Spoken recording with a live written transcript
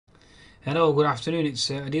Hello, good afternoon.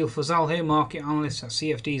 It's Adil Fazal here, market analyst at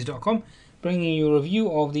CFDs.com, bringing you a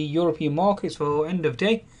review of the European markets for end of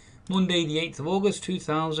day, Monday the 8th of August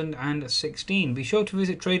 2016. Be sure to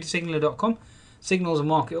visit tradersignal.com, signals and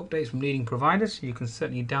market updates from leading providers. You can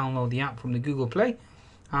certainly download the app from the Google Play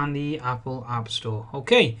and the Apple App Store.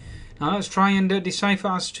 Okay, now let's try and decipher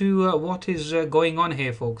as to what is going on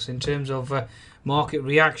here, folks, in terms of market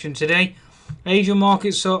reaction today. Asian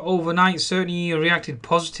markets overnight certainly reacted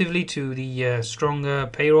positively to the stronger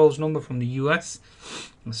payrolls number from the US.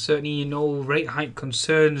 Certainly no rate hike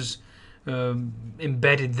concerns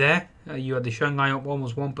embedded there. You had the Shanghai up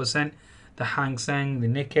almost 1%, the Hang Seng, the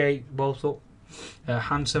Nikkei both up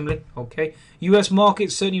handsomely. Okay, US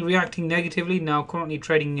markets certainly reacting negatively, now currently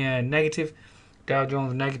trading negative. Dow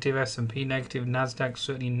Jones negative, S&P negative, Nasdaq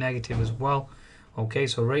certainly negative as well. Okay,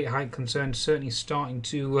 so rate hike concerns certainly starting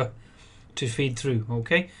to feed through.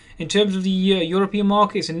 Okay, in terms of the European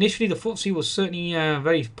markets, initially the FTSE was certainly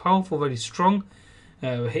very powerful, very strong,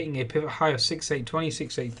 hitting a pivot high of 6820,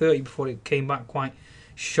 6830 before it came back quite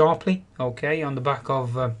sharply. Okay, on the back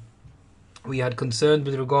of we had concerns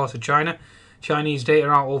with regards to China. Chinese data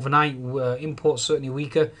out overnight, imports certainly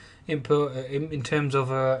weaker in terms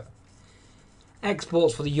of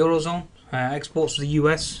exports for the Eurozone, exports to the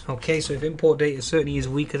US. Okay, so if import data certainly is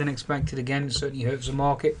weaker than expected, again it certainly hurts the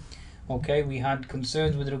market. Okay, we had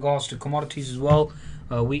concerns with regards to commodities as well,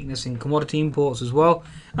 weakness in commodity imports as well,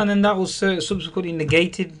 and then that was subsequently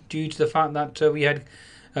negated due to the fact that we had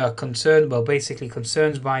concerns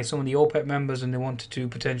by some of the OPEC members, and they wanted to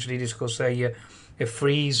potentially discuss a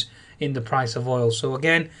freeze in the price of oil. So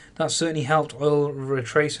again, that certainly helped oil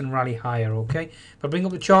retrace and rally higher. Okay, if I bring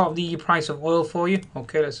up the chart of the price of oil for you,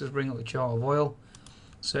 okay, let's just bring up the chart of oil.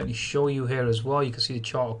 Certainly show you here as well. You can see the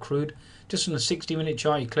chart of crude. Just on the 60-minute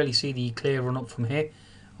chart, you clearly see the clear run up from here.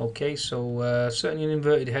 Okay, so certainly an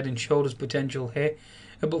inverted head and shoulders potential here.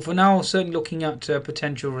 But for now, certainly looking at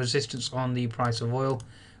potential resistance on the price of oil.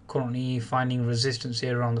 Currently finding resistance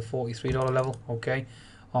here around the $43 level. Okay,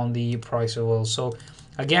 on the price of oil. So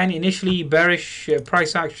again, initially bearish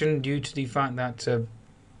price action due to the fact that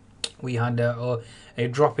we had a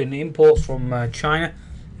drop in imports from China.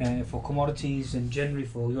 For commodities and generally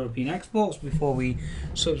for European exports, before we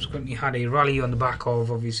subsequently had a rally on the back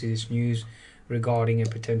of obviously this news regarding a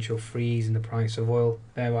potential freeze in the price of oil,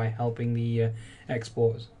 thereby helping the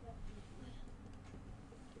exporters.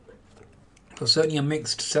 So certainly a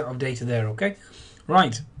mixed set of data there. Okay,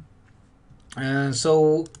 right.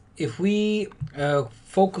 So if we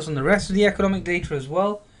focus on the rest of the economic data as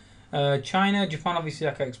well, China, Japan, obviously,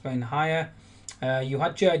 like I explained, higher. You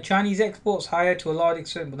had Chinese exports higher to a large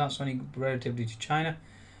extent, but that's only relatively to China.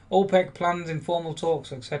 OPEC plans, informal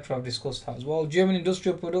talks, etc. I've discussed that as well. German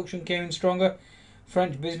industrial production came in stronger.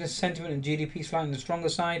 French business sentiment and GDP slightly on the stronger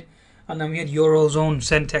side. And then we had Eurozone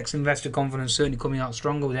Centex investor confidence certainly coming out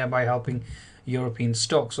stronger, thereby helping European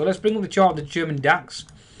stocks. So let's bring up the chart of the German DAX.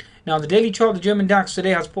 Now the daily chart of the German DAX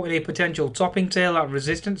today has put in a potential topping tail at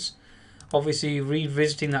resistance. Obviously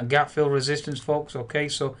revisiting that gap fill resistance, folks. Okay,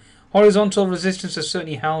 so horizontal resistance has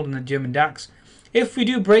certainly held in the German DAX. If we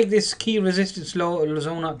do break this key resistance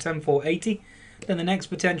zone at 10,480, then the next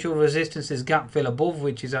potential resistance is gap fill above,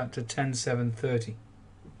 which is at 10,730.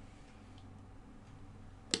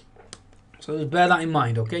 So just bear that in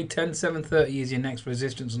mind, okay? 10,730 is your next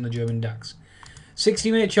resistance on the German DAX.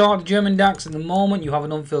 60-minute chart of the German DAX at the moment, you have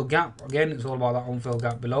an unfilled gap. Again, it's all about that unfilled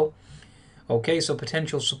gap below. Okay, so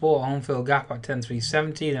potential support on unfilled gap at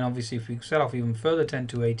 10,370. Then obviously if we sell off even further,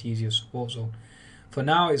 10,280 is your support zone. For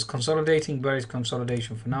now, it's consolidating. Bearish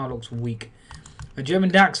consolidation for now looks weak. The German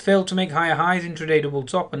DAX failed to make higher highs, intraday double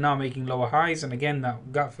top, and now making lower highs. And again,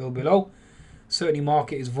 that gap fill below. Certainly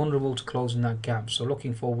market is vulnerable to closing that gap. So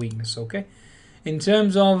looking for weakness, okay? In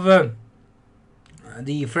terms of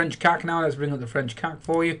the French CAC now, let's bring up the French CAC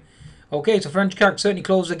for you. Okay, so French CAC certainly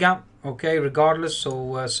closed the gap. Okay, regardless,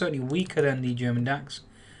 so certainly weaker than the German DAX,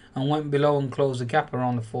 and went below and closed the gap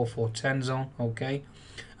around the 4410 zone. Okay,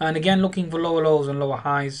 and again looking for lower lows and lower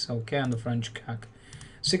highs. Okay, on the French CAC.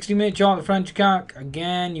 60-minute chart of the French CAC.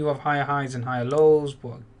 Again, you have higher highs and higher lows,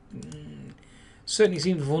 but certainly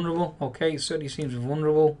seems vulnerable. Okay, certainly seems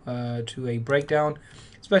vulnerable to a breakdown,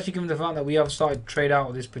 especially given the fact that we have started to trade out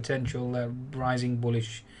of this potential rising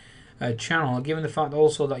bullish channel, given the fact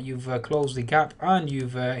also that you've closed the gap and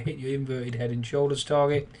you've hit your inverted head and shoulders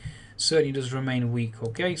target, certainly does remain weak.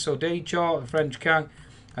 Okay, so daily chart, the French CAC,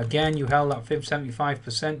 again you held that fib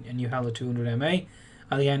 75% and you held the 200 MA,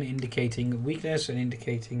 and again indicating weakness and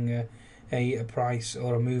indicating a price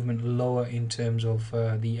or a movement lower in terms of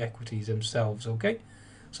the equities themselves. Okay,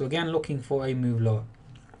 so again looking for a move lower.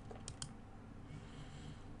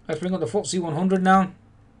 Let's bring up the FTSE 100 now.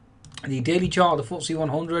 The daily chart of the FTSE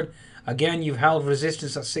 100. Again, you've held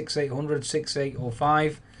resistance at 6800,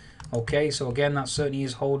 6805. Okay, so again, that certainly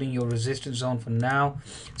is holding your resistance zone for now.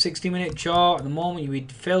 60-minute chart, at the moment, you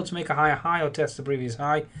failed to make a higher high or test the previous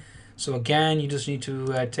high. So again, you just need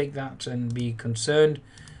to take that and be concerned.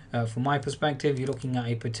 From my perspective, you're looking at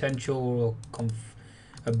a potential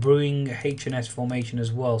a brewing H&S formation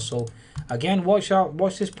as well. So again, watch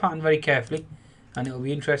this pattern very carefully, and it will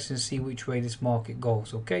be interesting to see which way this market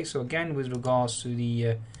goes. Okay, so again, with regards to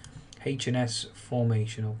the H&S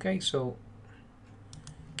formation, okay, so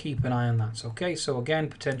keep an eye on that. Okay, so again,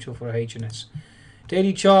 potential for a H&S.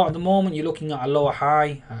 Daily chart at the moment, you're looking at a lower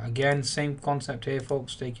high. Again, same concept here,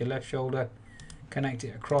 folks. Take your left shoulder, connect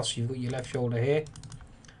it across. You've got your left shoulder here,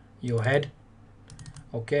 your head.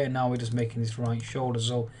 Okay, and now we're just making this right shoulder.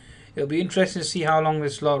 So it'll be interesting to see how long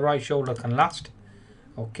this right shoulder can last.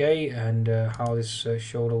 Okay, and how this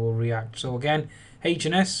shoulder will react. So again,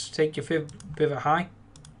 H&S, take your pivot high.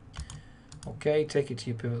 Okay, take it to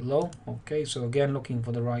your pivot low. Okay, so again, looking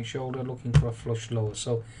for the right shoulder, looking for a flush lower.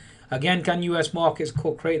 So again, can US markets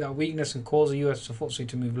create that weakness and cause the US FTSE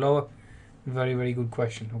to move lower? Very, very good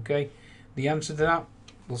question. Okay, the answer to that,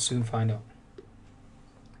 we'll soon find out.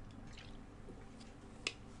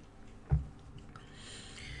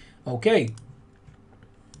 Okay.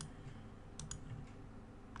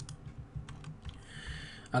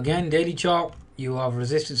 Again, daily chart, you have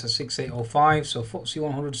resistance at 6805, so FTSE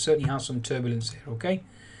 100 certainly has some turbulence here. Okay,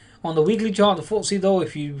 on the weekly chart, the FTSE though,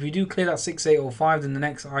 if you do clear that 6805, then the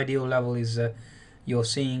next ideal level is you're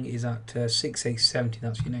seeing is at 6870.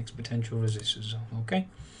 That's your next potential resistance zone. Okay,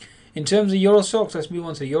 in terms of Euro Stoxx, let's move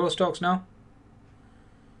on to the Euro Stoxx now.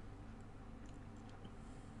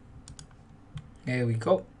 There we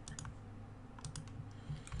go.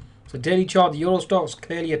 So daily chart, the Euro Stoxx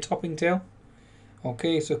clearly a topping tail.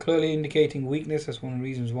 Okay, so clearly indicating weakness. That's one of the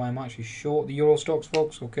reasons why I'm actually short the Euro Stoxx,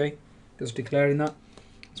 folks. Okay, just declaring that.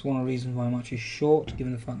 That's one of the reasons why I'm actually short,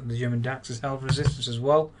 given the fact that the German DAX has held resistance as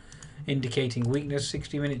well, indicating weakness.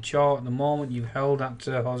 60-minute chart at the moment, you've held that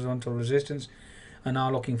horizontal resistance and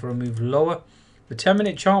now looking for a move lower. The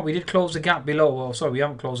 10-minute chart, we did close the gap below. Well, sorry, we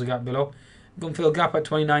haven't closed the gap below. Gunfield gap at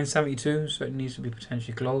 29.72, so it needs to be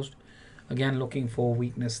potentially closed. Again, looking for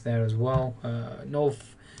weakness there as well. No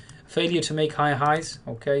failure to make higher highs.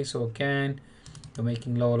 Okay, so again, you're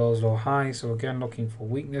making lower lows, lower highs. So again, looking for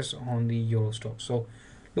weakness on the Euro Stoxx. So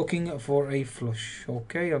looking for a flush,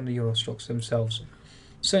 okay, on the Euro Stoxx themselves.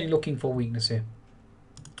 Certainly looking for weakness here,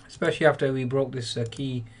 especially after we broke this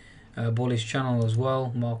key bullish channel as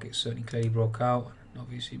well. Market certainly clearly broke out,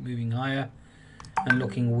 obviously moving higher and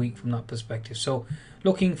looking weak from that perspective. So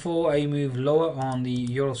looking for a move lower on the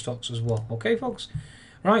Euro Stoxx as well. Okay, folks.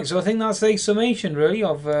 Right, so I think that's a summation really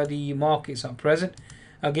of the markets at present.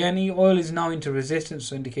 Again, the oil is now into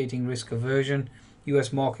resistance, indicating risk aversion.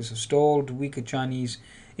 US markets have stalled. Weaker Chinese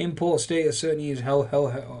import status certainly is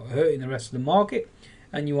hurting the rest of the market,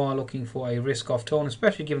 and you are looking for a risk-off tone,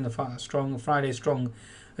 especially given the fact that Friday's strong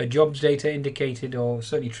jobs data indicated or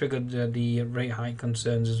certainly triggered the rate hike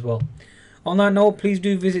concerns as well. On that note, please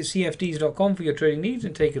do visit cfds.com for your trading needs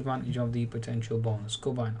and take advantage of the potential bonus.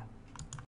 Goodbye now.